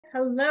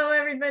Hello,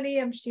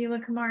 everybody. I'm Sheila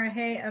Kamara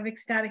Hay of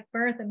Ecstatic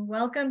Birth, and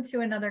welcome to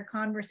another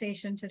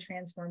conversation to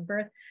transform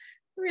birth.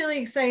 Really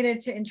excited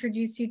to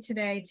introduce you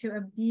today to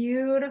a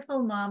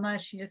beautiful mama.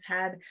 She just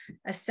had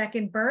a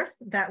second birth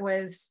that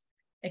was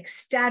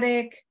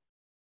ecstatic,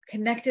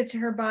 connected to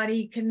her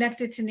body,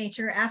 connected to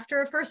nature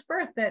after a first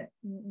birth that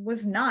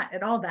was not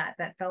at all that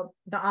felt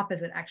the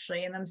opposite,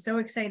 actually. And I'm so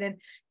excited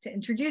to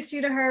introduce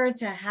you to her,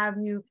 to have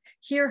you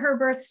hear her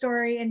birth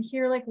story and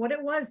hear like what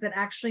it was that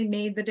actually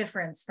made the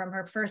difference from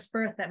her first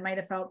birth that might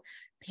have felt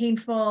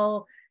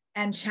painful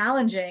and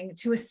challenging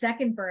to a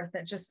second birth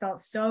that just felt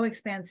so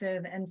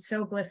expansive and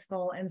so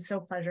blissful and so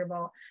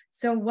pleasurable.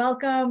 So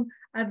welcome.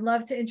 I'd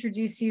love to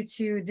introduce you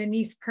to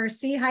Denise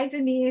Persy. Hi,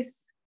 Denise.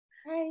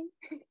 Hi.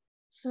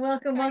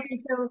 Welcome.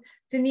 So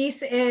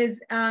Denise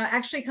is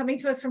actually coming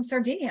to us from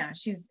Sardinia.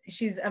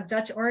 She's of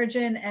Dutch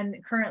origin and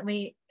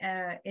currently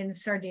in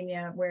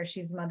Sardinia, where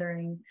she's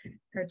mothering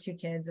her two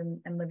kids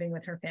and living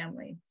with her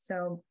family.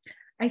 So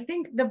I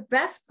think the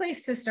best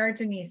place to start,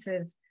 Denise,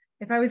 is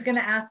if I was going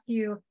to ask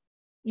you,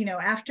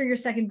 after your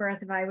second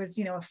birth, if I was,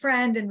 a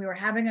friend and we were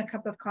having a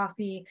cup of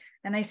coffee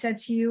and I said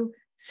to you,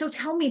 so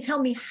tell me,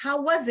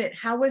 how was it?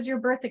 How was your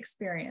birth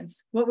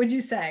experience? What would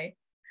you say?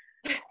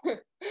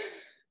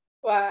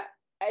 Well,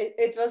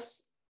 it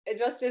was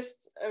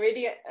just a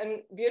really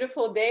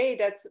beautiful day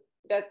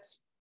that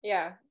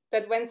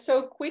went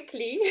so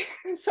quickly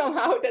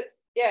somehow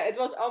it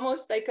was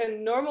almost like a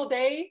normal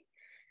day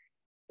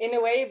in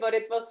a way, but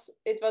I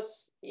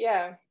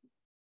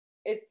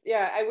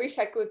wish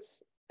I could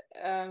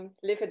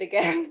live it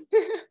again.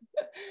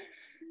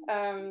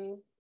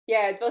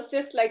 It was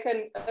just like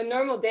a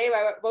normal day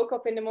where I woke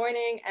up in the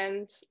morning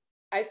and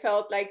I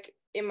felt like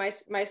in my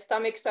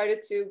stomach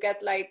started to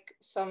get like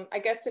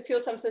to feel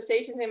some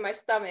sensations in my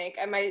stomach.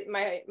 And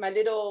my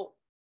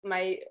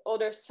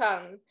older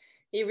son,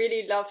 he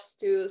really loves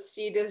to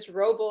see this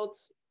robot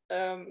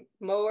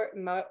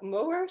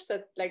mowers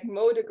that like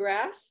mow the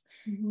grass.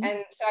 Mm-hmm.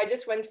 And so I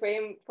just went for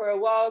him for a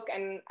walk,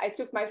 and I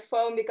took my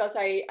phone because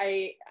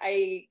I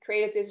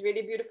created this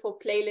really beautiful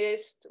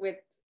playlist with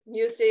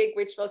music,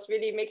 which was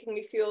really making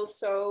me feel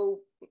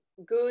so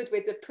good,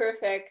 with the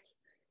perfect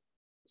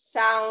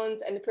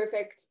sound and the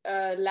perfect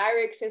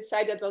lyrics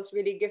inside that were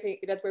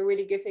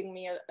really giving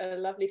me a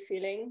lovely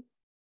feeling.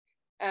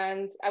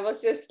 And I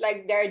was just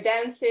like there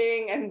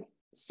dancing and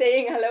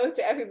saying hello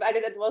to everybody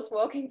that was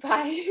walking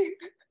by.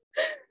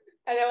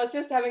 And I was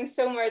just having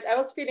I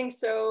was feeling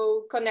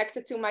so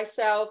connected to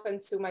myself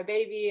and to my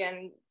baby,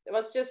 and I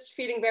was just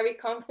feeling very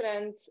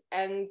confident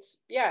and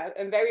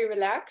very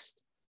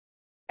relaxed.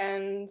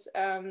 And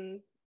I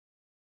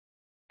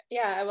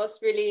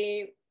was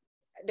really,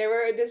 there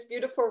were these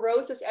beautiful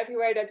roses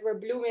everywhere that were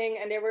blooming,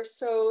 and they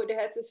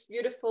had this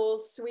beautiful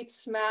sweet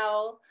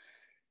smell.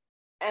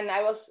 And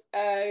I was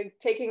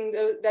taking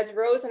that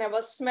rose and I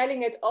was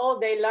smelling it all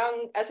day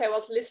long as I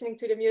was listening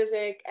to the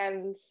music.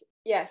 And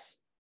yes,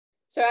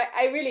 so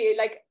I really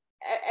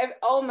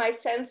all my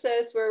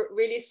senses were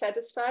really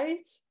satisfied.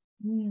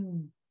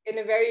 In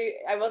a very,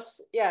 it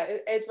was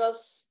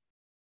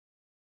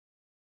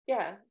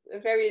a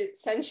very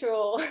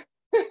sensual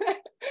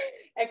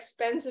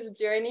expensive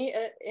journey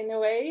in a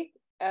way.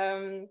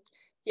 And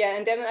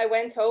then I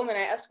went home and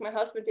I asked my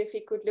husband if he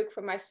could look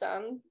for my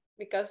son,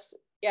 because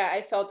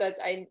I felt that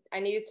I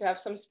needed to have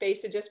some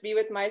space to just be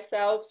with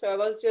myself. So I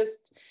was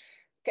just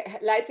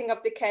lighting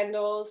up the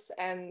candles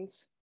and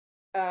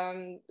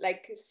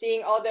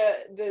seeing all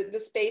the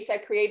space I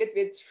created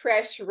with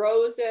fresh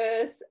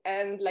roses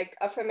and like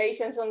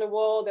affirmations on the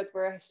wall that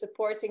were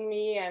supporting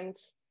me. And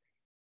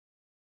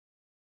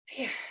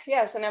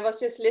yes, and I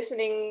was just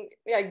listening,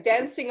 like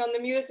dancing on the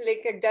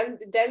music,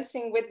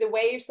 dancing with the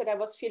waves that I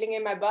was feeling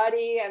in my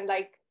body, and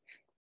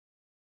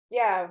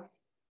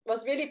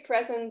was really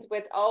present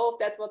with all of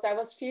that, what I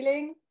was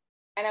feeling.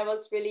 And I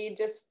was really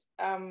just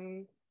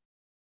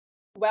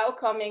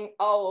welcoming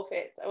all of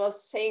it. I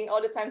was saying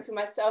all the time to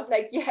myself,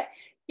 like,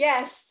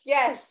 yes.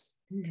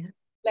 Mm-hmm.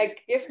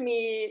 Like, give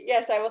me,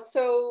 yes, I was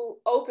so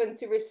open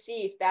to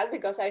receive that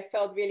because I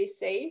felt really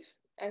safe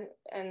and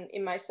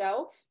in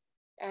myself.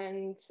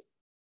 And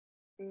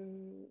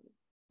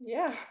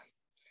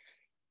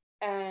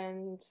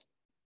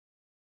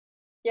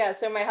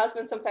so my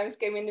husband sometimes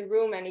came in the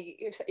room and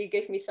he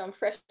gave me some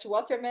fresh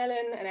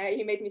watermelon, and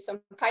he made me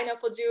some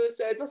pineapple juice.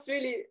 So it was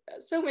really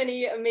so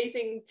many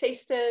amazing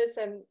tastes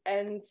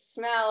and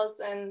smells,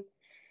 and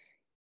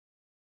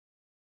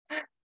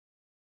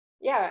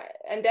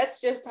and that's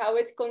just how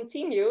it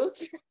continued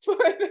for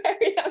a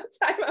very long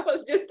time. I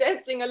was just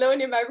dancing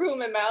alone in my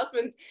room, and my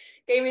husband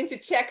came in to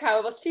check how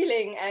I was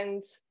feeling,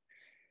 and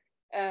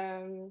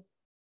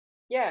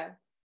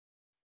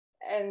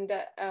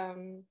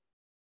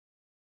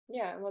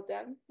what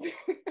then?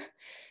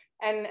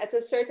 And at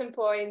a certain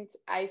point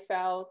I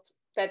felt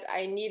that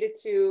I needed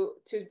to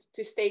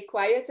stay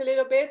quiet a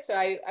little bit, so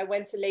I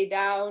went to lay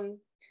down,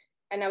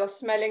 and I was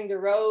smelling the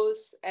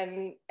rose,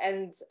 and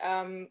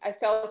I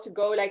felt to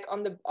go like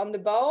on the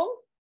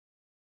bowl,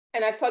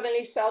 and I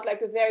suddenly felt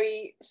like a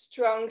very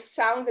strong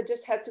sound that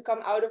just had to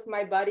come out of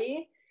my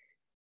body.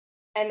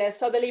 And then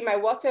suddenly my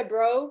water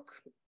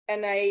broke,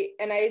 and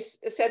I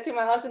said to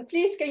my husband,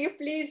 please, can you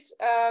please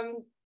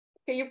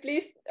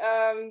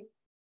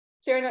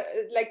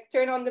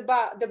turn on the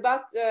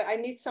bath. I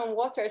need some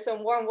water,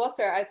 some warm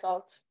water, I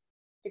thought,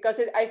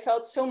 because I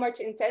felt so much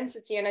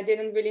intensity and I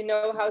didn't really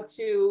know how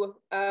to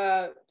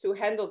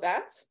handle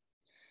that.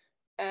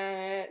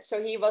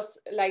 So he was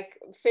like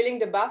filling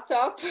the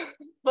bathtub,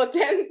 but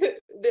then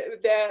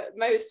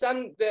my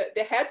son,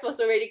 the head was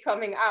already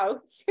coming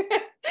out.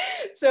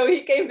 So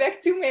he came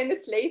back 2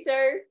 minutes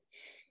later,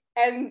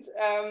 and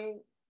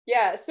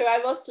yeah, so I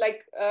was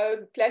like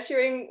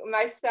pleasuring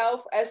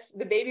myself as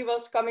the baby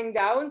was coming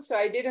down. So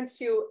I didn't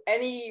feel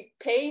any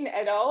pain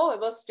at all. It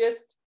was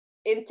just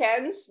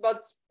intense,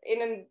 but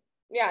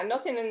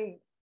not in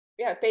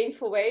a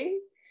painful way.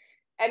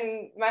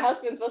 And my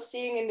husband was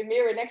seeing in the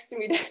mirror next to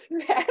me that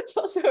the head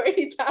was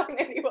already down,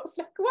 and he was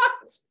like,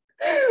 what?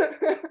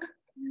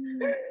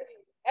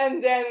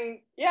 And then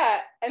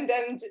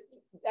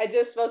I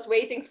just was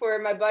waiting for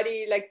my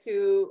body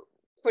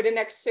for the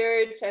next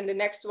surge, and the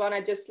next one I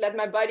just let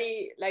my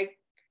body like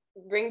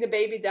bring the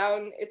baby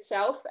down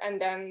itself, and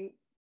then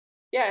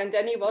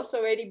he was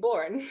already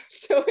born.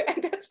 So,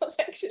 and that was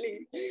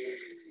actually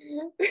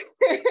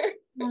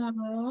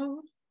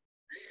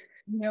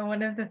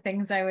one of the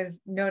things I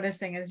was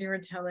noticing as you were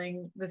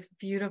telling this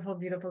beautiful,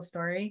 beautiful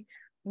story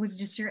was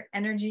just your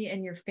energy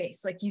and your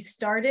face. Like, you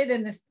started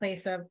in this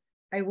place of,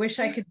 I wish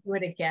I could do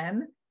it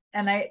again.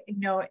 And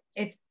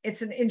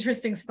it's an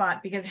interesting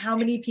spot, because how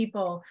many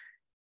people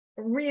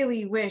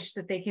really wish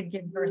that they could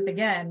give birth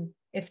again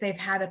if they've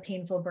had a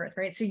painful birth,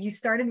 right? So you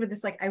started with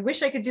this, like, I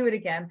wish I could do it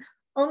again,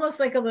 almost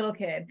like a little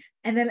kid.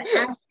 And then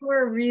as you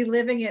were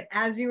reliving it,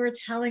 as you were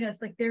telling us,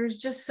 like, there was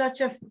just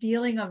such a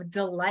feeling of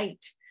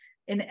delight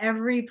in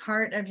every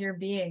part of your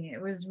being.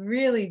 It was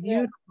really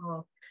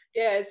beautiful.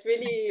 Yeah, it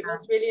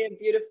was really a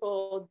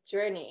beautiful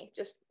journey.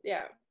 Just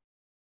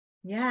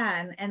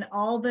and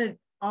all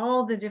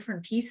the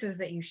different pieces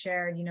that you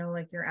shared,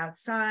 like you're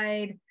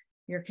outside,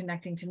 you're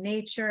connecting to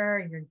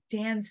nature, you're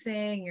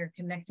dancing, you're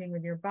connecting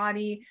with your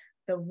body,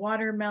 the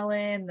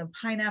watermelon, the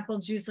pineapple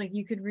juice, like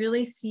you could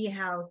really see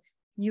how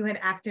you had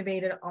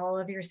activated all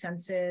of your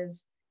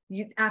senses.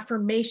 You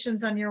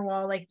affirmations on your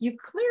wall, like you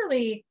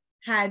clearly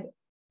had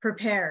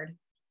prepared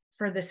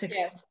for this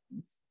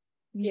experience.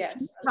 Yes.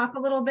 Can you talk a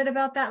little bit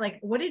about that? Like,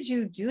 what did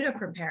you do to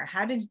prepare?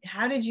 How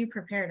did you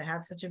prepare to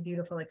have such a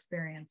beautiful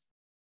experience?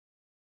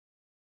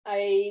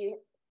 I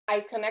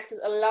connected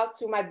a lot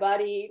to my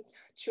body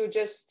through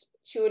just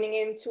tuning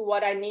into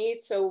what I need.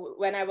 So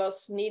when I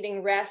was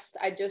needing rest,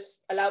 I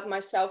just allowed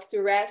myself to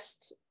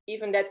rest,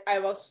 even that I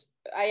was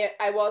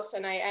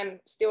and I am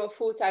still a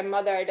full-time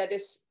mother that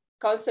is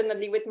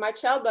constantly with my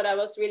child, but I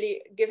was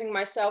really giving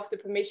myself the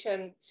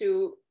permission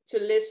to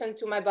listen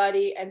to my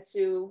body and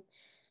to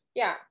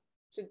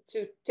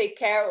take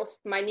care of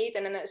my needs.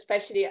 And then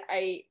especially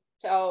I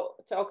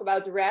talk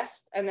about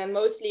rest, and then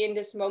mostly in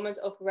this moment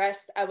of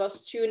rest I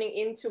was tuning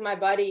into my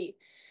body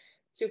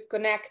to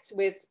connect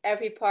with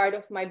every part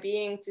of my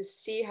being, to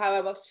see how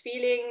I was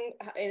feeling,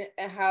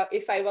 and how,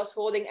 if I was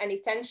holding any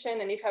tension,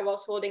 and if I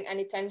was holding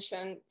any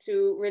tension,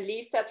 to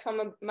release that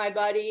from my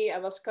body. I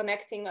was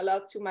connecting a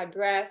lot to my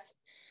breath,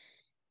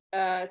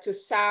 to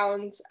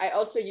sound. I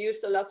also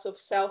used a lot of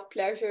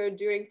self-pleasure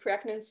during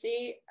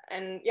pregnancy,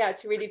 and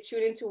to really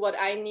tune into what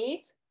I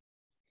need.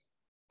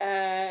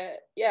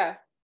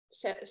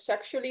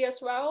 Sexually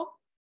as well.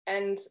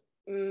 And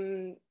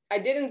I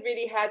didn't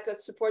really have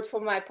that support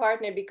from my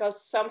partner,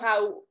 because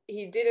somehow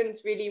he didn't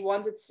really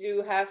wanted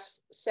to have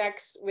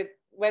sex with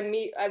when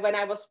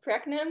I was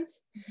pregnant.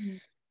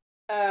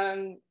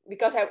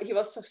 Because he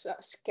was so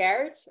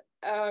scared.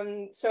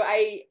 So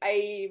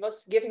I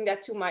was giving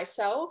that to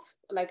myself.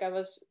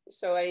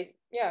 So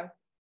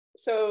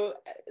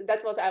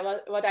that's what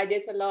I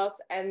did a lot.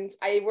 And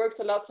I worked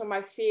a lot on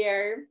my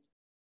fear,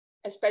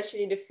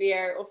 especially the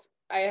fear of,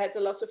 I had a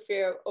lot of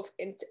fear of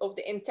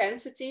the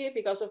intensity,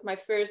 because of my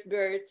first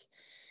birth.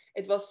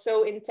 It was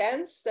so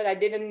intense that I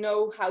didn't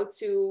know how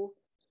to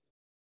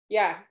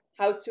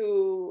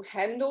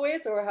handle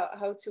it, or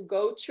how to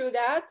go through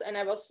that. And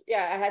I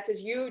had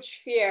this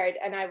huge fear,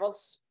 and I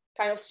was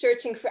kind of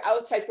searching for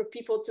outside for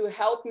people to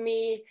help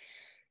me,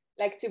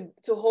 like to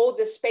hold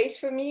the space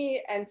for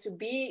me and to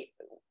be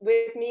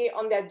with me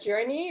on that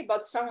journey.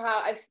 But somehow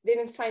I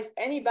didn't find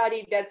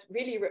anybody that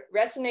really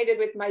resonated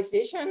with my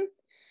vision.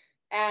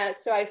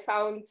 So I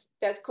found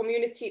that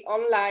community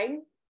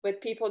online with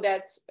people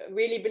that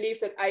really believed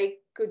that I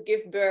could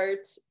give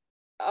birth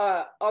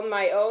on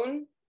my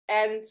own,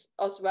 and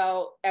as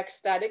well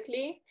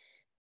ecstatically.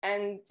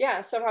 And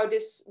somehow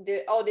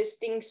all these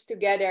things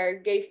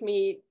together gave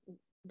me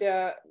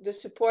the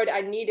support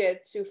I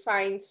needed to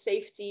find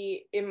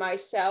safety in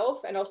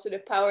myself, and also the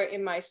power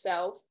in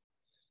myself,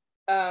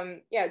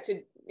 and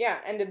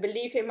the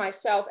belief in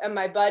myself and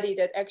my body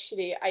that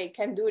actually I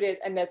can do this,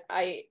 and that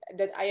I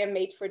am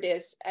made for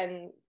this.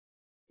 And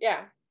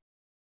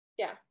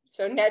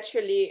so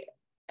naturally,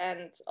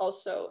 and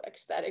also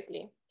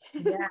ecstatically.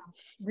 Yeah,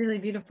 really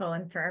beautiful.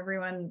 And for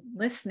everyone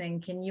listening,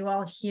 can you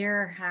all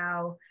hear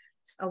how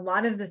a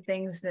lot of the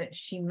things that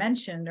she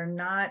mentioned are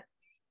not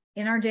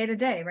in our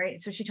day-to-day, right?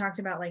 So she talked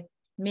about like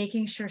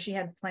making sure she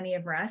had plenty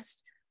of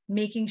rest,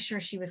 making sure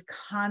she was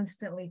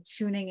constantly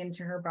tuning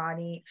into her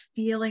body,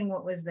 feeling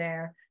what was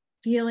there,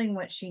 feeling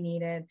what she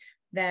needed,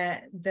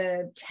 that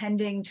the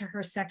tending to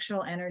her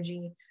sexual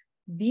energy.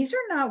 These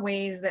are not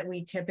ways that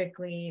we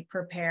typically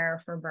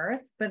prepare for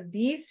birth, but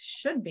these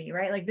should be,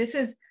 right? Like this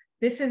is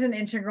an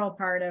integral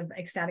part of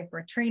ecstatic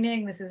birth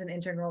training. This is an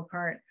integral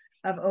part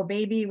of Oh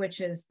Baby, which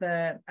is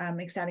the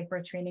ecstatic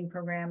birth training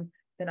program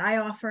that I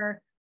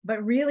offer.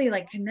 But really,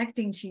 like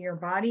connecting to your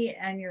body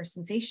and your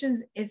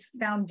sensations is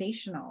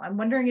foundational. I'm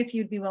wondering if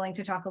you'd be willing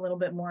to talk a little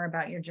bit more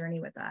about your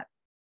journey with that.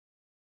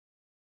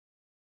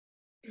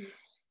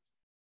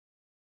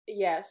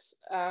 Yes.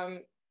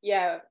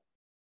 Yeah.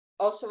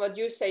 Also what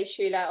you say,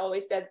 Sheila,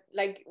 always that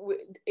like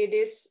it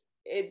is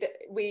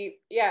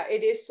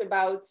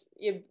about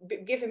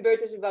giving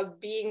birth is about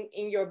being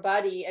in your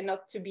body and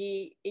not to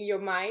be in your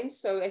mind.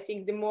 So I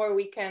think the more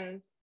we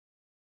can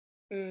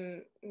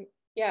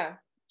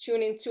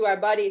tune into our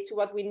body, to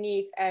what we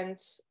need, and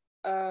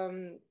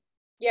and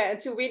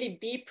to really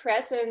be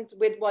present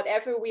with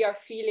whatever we are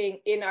feeling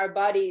in our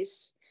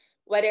bodies,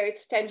 whether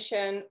it's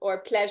tension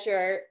or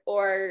pleasure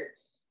or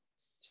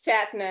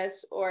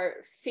sadness or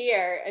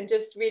fear, and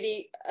just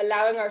really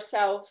allowing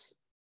ourselves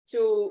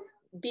to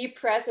be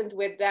present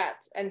with that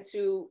and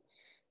to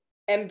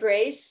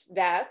embrace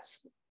that,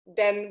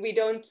 then we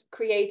don't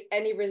create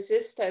any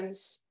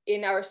resistance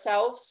in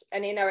ourselves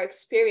and in our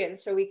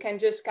experience. So we can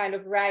just kind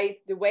of ride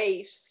the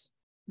waves.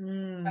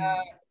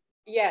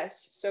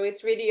 Yes. So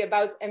it's really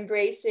about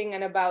embracing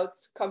and about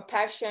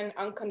compassion,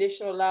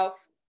 unconditional love,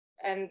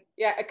 and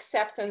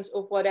acceptance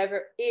of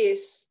whatever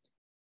is,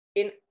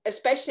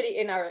 especially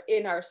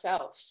in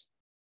ourselves.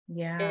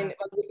 And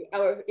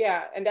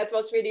that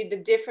was really the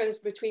difference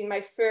between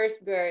my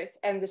first birth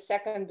and the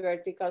second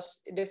birth, because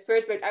the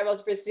first birth I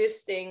was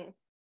resisting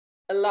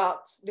a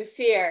lot the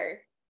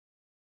fear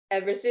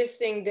and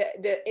resisting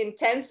the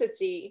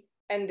intensity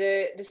and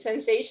the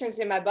sensations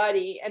in my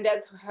body, and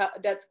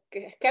that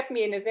kept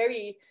me in a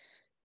very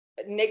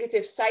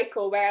negative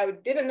cycle where I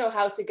didn't know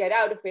how to get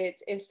out of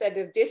it. Instead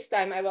of this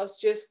time, I was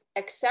just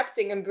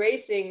accepting,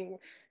 embracing,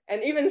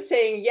 and even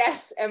saying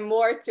yes and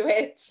more to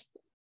it.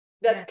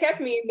 That kept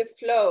me in the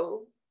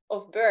flow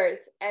of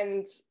birth.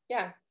 And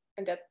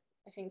that,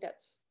 I think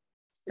that's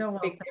so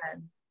well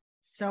said.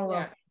 So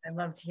well said. I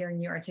loved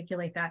hearing you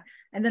articulate that.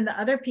 And then the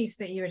other piece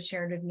that you had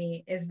shared with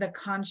me is the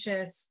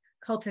conscious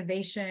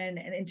cultivation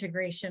and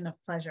integration of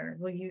pleasure.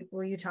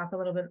 Will you talk a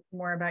little bit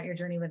more about your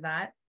journey with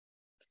that?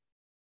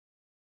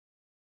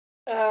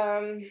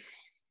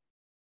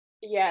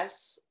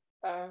 Yes.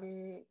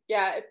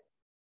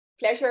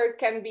 Pleasure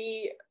can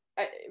be,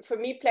 for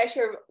me,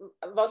 pleasure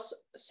was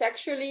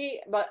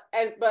sexually,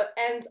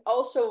 and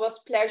also was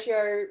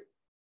pleasure.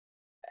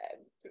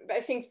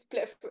 I think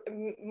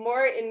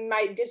more in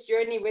this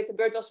journey with the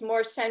bird was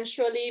more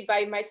sensually,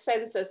 by my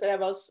senses, that I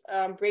was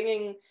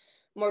bringing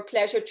more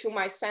pleasure to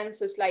my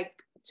senses, like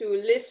to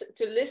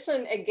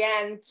listen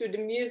again to the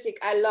music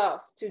I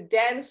love, to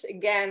dance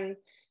again,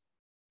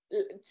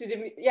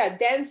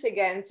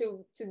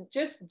 to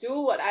just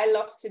do what I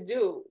love to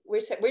do,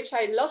 which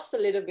I lost a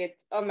little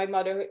bit on my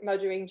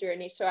mothering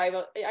journey. So I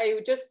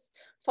just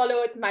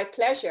followed my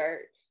pleasure,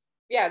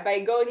 by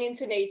going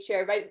into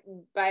nature,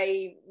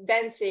 by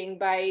dancing,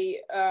 by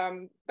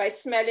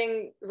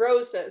smelling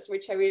roses,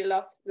 which I really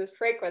love the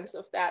fragrance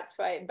of that,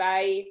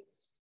 by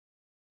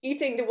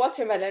eating the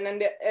watermelon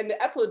and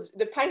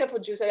the pineapple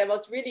juice that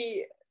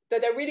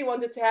I really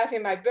wanted to have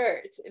in my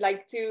birth,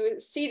 like to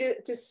see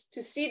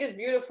these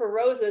beautiful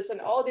roses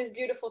and all these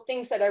beautiful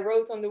things that I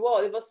wrote on the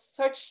wall. It was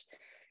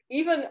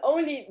even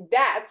only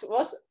that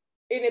was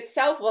in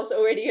itself was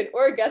already an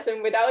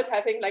orgasm without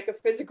having like a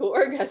physical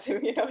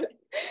orgasm,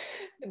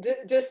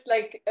 just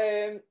like,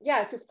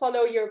 to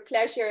follow your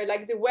pleasure,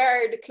 like to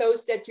wear the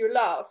clothes that you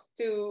love,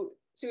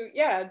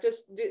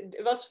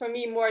 it was for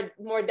me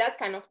more that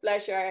kind of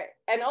pleasure,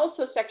 and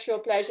also sexual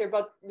pleasure,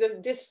 but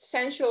this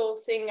sensual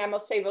thing, I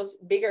must say, was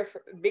bigger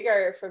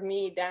for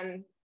me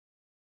than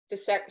the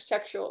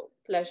sexual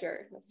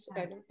pleasure.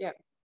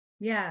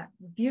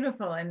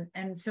 Beautiful.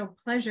 And so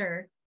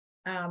pleasure,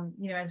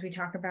 as we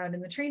talk about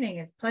in the training,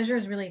 is pleasure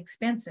is really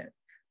expansive.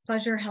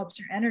 Pleasure helps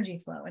your energy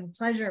flow, and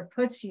pleasure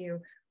puts you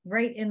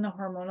right in the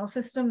hormonal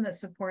system that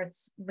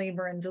supports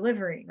labor and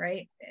delivery,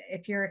 right?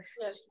 If you're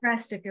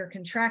stressed, if you're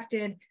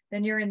contracted,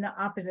 then you're in the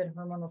opposite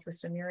hormonal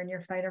system. You're in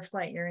your fight or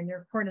flight, you're in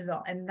your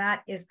cortisol, and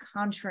that is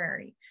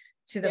contrary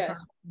to the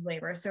process of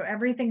labor. So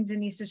everything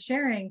Denise is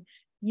sharing,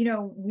 we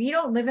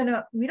don't live in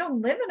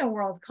a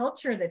world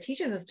culture that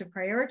teaches us to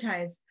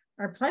prioritize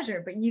our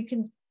pleasure, but you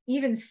can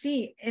even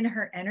see in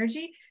her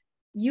energy,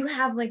 you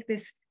have like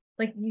this,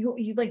 like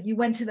you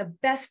went to the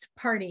best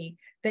party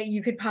that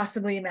you could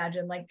possibly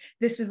imagine. Like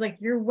this was like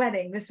your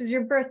wedding, this was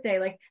your birthday,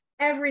 like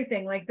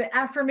everything, like the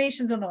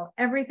affirmations on the wall,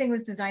 everything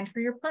was designed for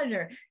your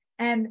pleasure.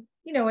 And,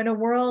 in a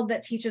world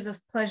that teaches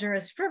us pleasure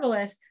as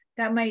frivolous,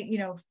 that might,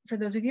 for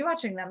those of you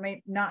watching, that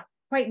might not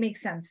quite make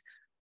sense.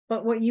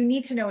 But what you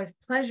need to know is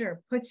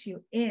pleasure puts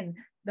you in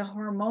the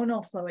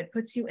hormonal flow. It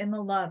puts you in the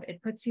love.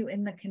 It puts you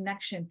in the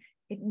connection.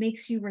 It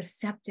makes you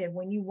receptive.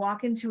 When you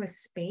walk into a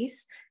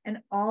space and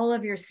all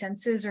of your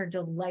senses are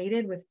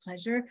delighted with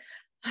pleasure,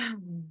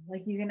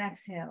 like you can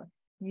exhale,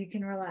 you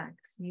can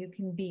relax, you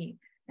can be,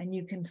 and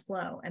you can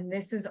flow. And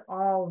this is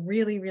all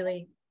really,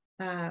 really,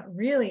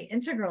 really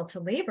integral to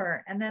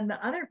labor. And then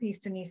the other piece,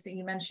 Denise, that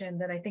you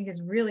mentioned that I think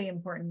is really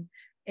important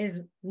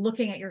is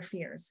looking at your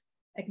fears,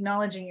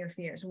 acknowledging your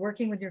fears,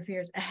 working with your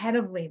fears ahead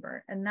of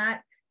labor. And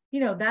that,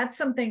 that's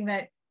something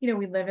that,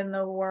 we live in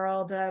the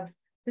world of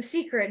The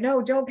Secret.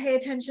 No, don't pay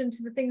attention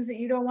to the things that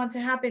you don't want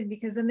to happen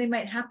because then they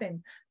might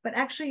happen. But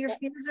actually your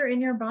fears are in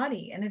your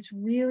body, and it's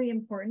really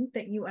important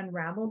that you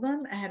unravel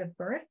them ahead of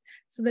birth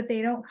so that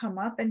they don't come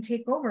up and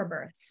take over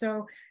birth.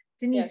 So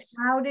Denise,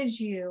 how did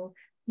you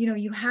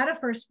had a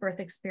first birth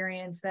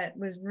experience that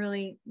was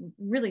really,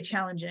 really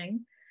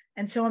challenging.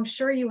 And so I'm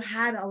sure you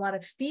had a lot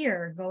of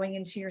fear going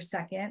into your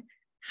second.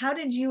 How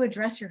did you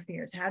address your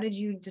fears? How did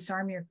you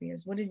disarm your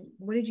fears? What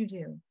did you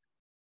do?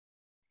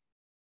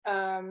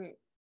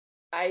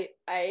 I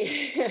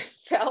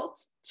felt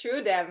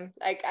through them.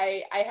 Like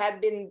I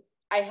had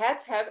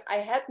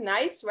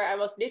nights where I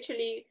was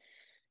literally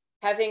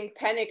having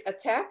panic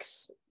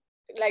attacks,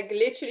 like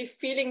literally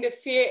feeling the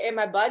fear in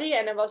my body,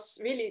 and I was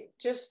really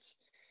just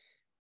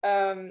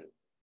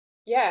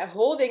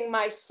holding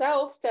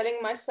myself,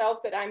 telling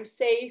myself that I'm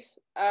safe,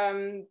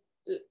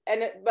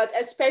 but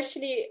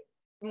especially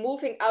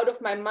moving out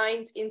of my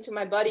mind into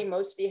my body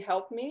mostly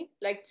helped me,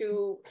 like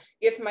to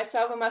give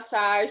myself a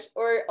massage,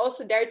 or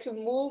also dare to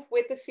move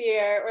with the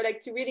fear, or like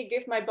to really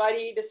give my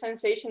body the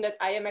sensation that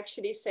I am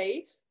actually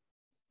safe.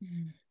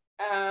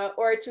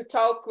 Or to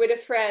talk with a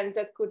friend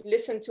that could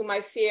listen to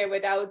my fear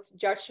without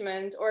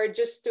judgment, or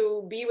just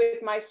to be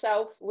with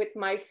myself with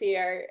my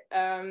fear,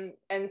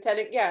 and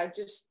telling,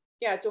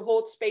 to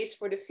hold space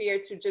for the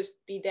fear to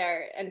just be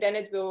there, and then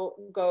it will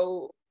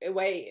go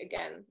away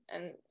again.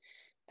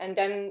 And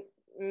then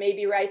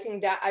maybe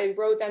I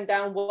wrote them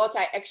down what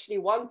I actually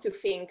want to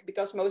think,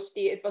 because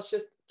mostly it was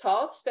just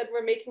thoughts that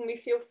were making me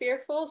feel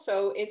fearful.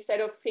 So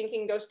instead of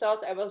thinking those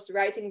thoughts, I was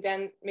writing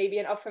then maybe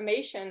an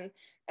affirmation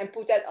and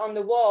put that on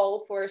the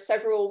wall for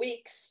several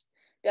weeks.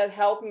 That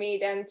helped me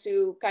then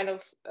to kind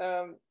of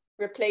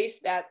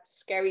replace that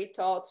scary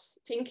thoughts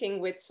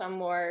thinking with some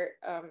more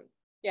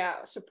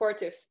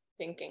supportive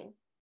thinking.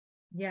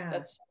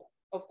 That's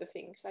of the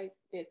things I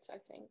did, I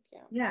think.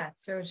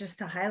 So just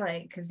to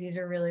highlight, because these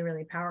are really,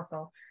 really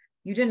powerful,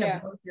 you didn't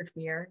avoid your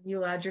fear. You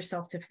allowed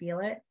yourself to feel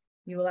it.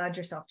 You allowed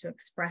yourself to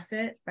express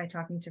it by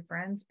talking to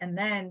friends, and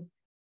then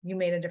you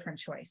made a different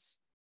choice.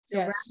 So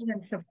rather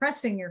than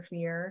suppressing your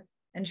fear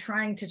and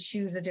trying to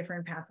choose a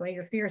different pathway,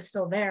 your fear is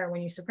still there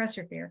when you suppress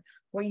your fear.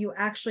 What you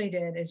actually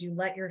did is you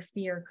let your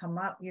fear come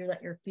up, you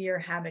let your fear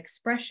have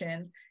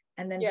expression,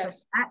 and then from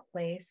that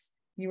place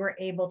you were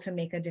able to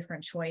make a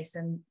different choice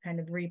and kind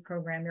of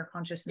reprogram your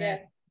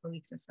consciousness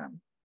belief system.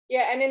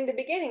 And in the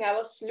beginning I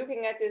was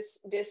looking at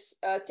this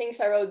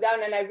things I wrote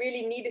down, and I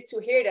really needed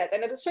to hear that.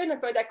 And at a certain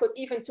point I could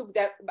even took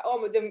that,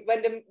 when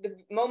the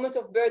moment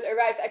of birth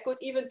arrived, I could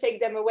even take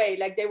them away.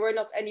 Like they were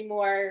not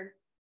anymore,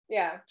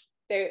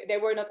 they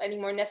were not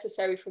anymore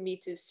necessary for me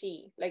to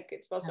see. Like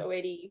it was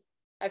already,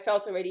 I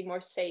felt already more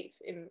safe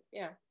in,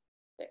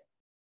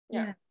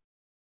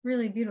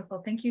 Really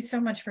beautiful. Thank you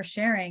so much for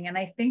sharing. And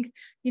I think,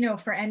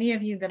 for any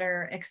of you that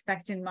are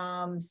expectant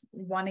moms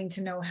wanting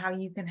to know how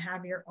you can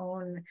have your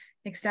own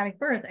ecstatic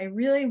birth, I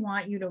really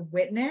want you to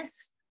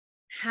witness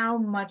how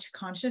much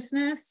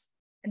consciousness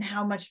and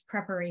how much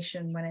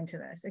preparation went into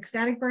this.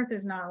 Ecstatic birth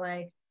is not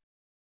like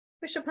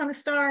wish upon a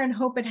star and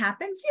hope it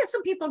happens. Yeah,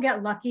 some people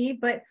get lucky,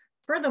 but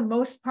for the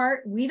most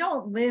part, we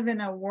don't live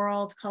in a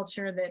world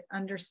culture that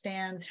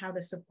understands how to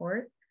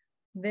support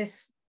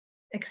this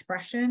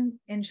expression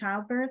in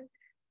childbirth.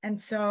 And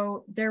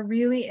so there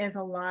really is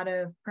a lot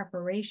of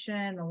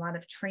preparation, a lot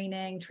of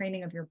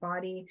training of your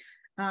body.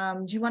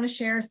 Do you want to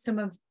share some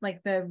of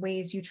like the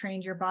ways you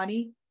trained your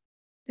body,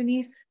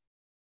 Denise?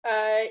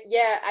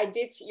 I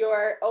did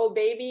your Oh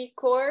Baby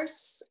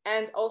course,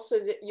 and also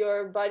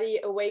your Body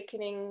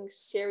Awakening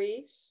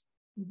series,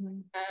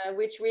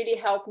 which really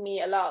helped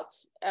me a lot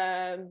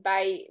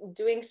by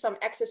doing some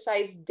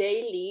exercise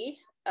daily.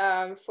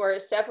 For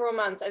several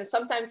months, and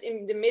sometimes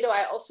in the middle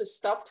I also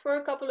stopped for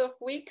a couple of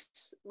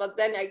weeks, but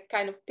then I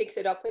kind of picked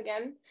it up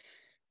again.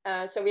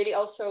 So really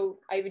also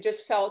I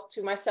just felt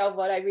to myself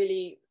what I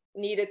really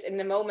needed in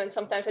the moment.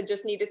 Sometimes I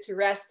just needed to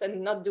rest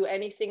and not do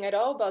anything at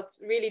all, but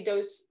really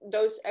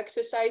those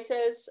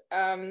exercises,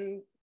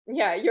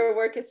 your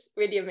work is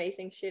really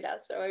amazing, Sheila,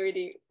 so I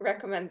really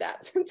recommend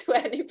that to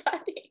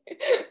anybody.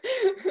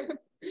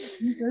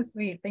 So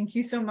sweet. Thank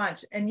you so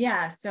much. And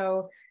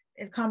so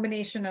a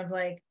combination of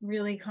like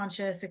really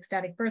conscious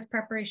ecstatic birth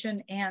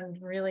preparation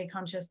and really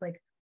conscious like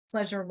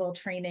pleasurable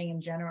training in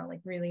general,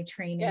 like really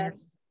training.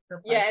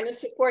 And a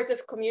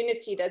supportive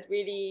community that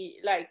really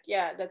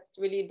that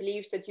really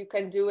believes that you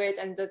can do it,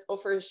 and that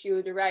offers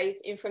you the right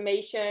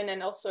information,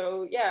 and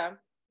also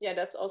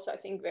that's also I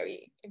think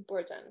very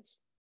important.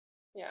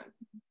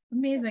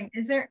 Amazing.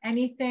 Is there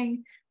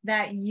anything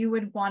that you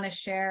would want to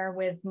share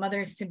with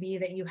mothers to be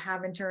that you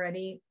haven't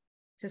already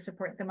to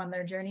support them on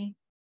their journey?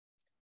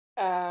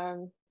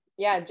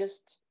 Yeah,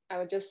 I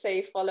would just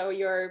say follow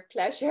your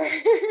pleasure.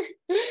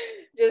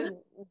 Just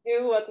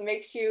do what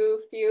makes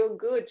you feel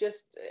good.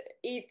 Just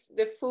eat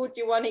the food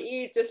you want to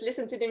eat. Just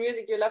listen to the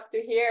music you love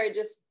to hear.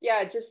 Just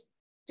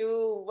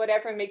do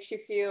whatever makes you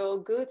feel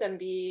good and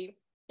be,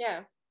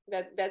 yeah,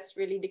 that's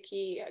really the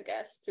key, I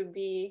guess, to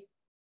be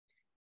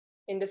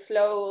in the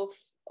flow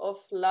of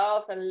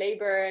love and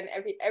labor and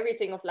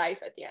everything of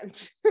life at the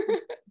end.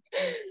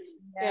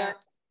 Yeah,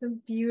 it's a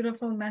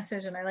beautiful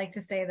message. And I like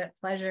to say that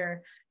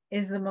pleasure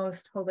is the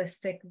most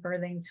holistic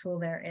birthing tool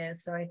there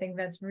is. So I think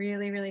that's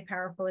really, really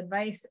powerful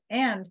advice.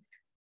 And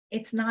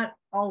it's not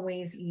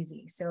always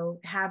easy. So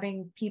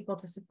having people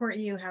to support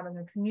you, having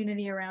a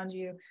community around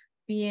you,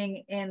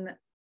 being in,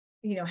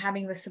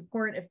 having the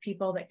support of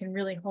people that can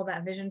really hold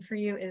that vision for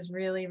you is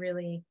really,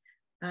 really,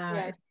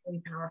 it's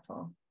really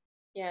powerful.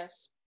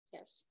 Yes.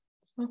 Yes.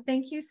 Well,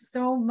 thank you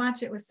so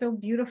much. It was so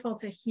beautiful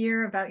to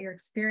hear about your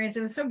experience.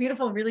 It was so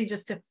beautiful, really,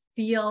 just to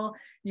feel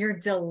your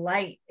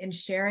delight in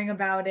sharing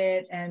about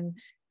it and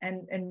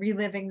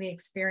reliving the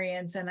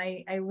experience. And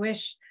I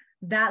wish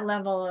that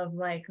level of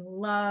like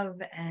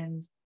love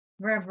and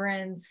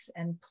reverence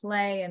and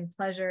play and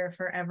pleasure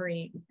for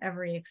every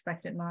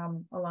expectant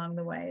mom along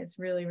the way. It's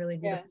really, really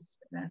beautiful.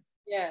 Yes.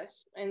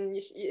 Yes, and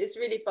it's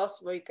really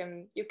possible. You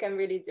can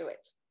really do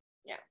it.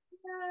 Yeah.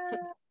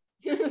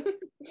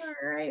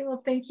 All right.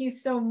 Well, thank you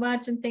so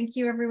much. And thank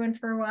you everyone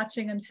for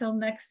watching. Until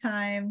next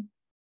time.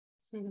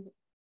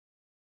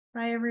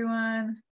 Bye, everyone.